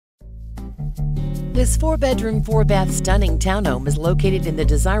This 4-bedroom, 4-bath stunning townhome is located in the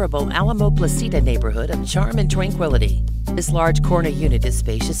desirable Alamo Placita neighborhood of charm and tranquility. This large corner unit is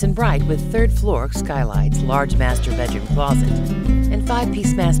spacious and bright with third-floor skylights, large master bedroom closet, and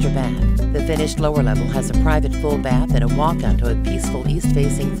 5-piece master bath. The finished lower level has a private full bath and a walkout to a peaceful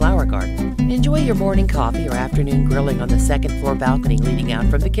east-facing flower garden. Enjoy your morning coffee or afternoon grilling on the second-floor balcony leading out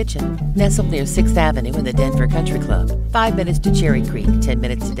from the kitchen. Nestled near 6th Avenue in the Denver Country Club, 5 minutes to Cherry Creek, 10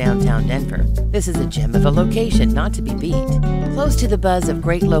 minutes to downtown Denver. This is a gem of a location not to be beat. Close to the buzz of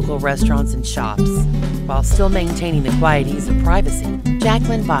great local restaurants and shops, while still maintaining the quiet ease of privacy,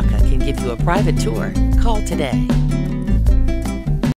 Jaclyn Baca can give you a private tour. Call today.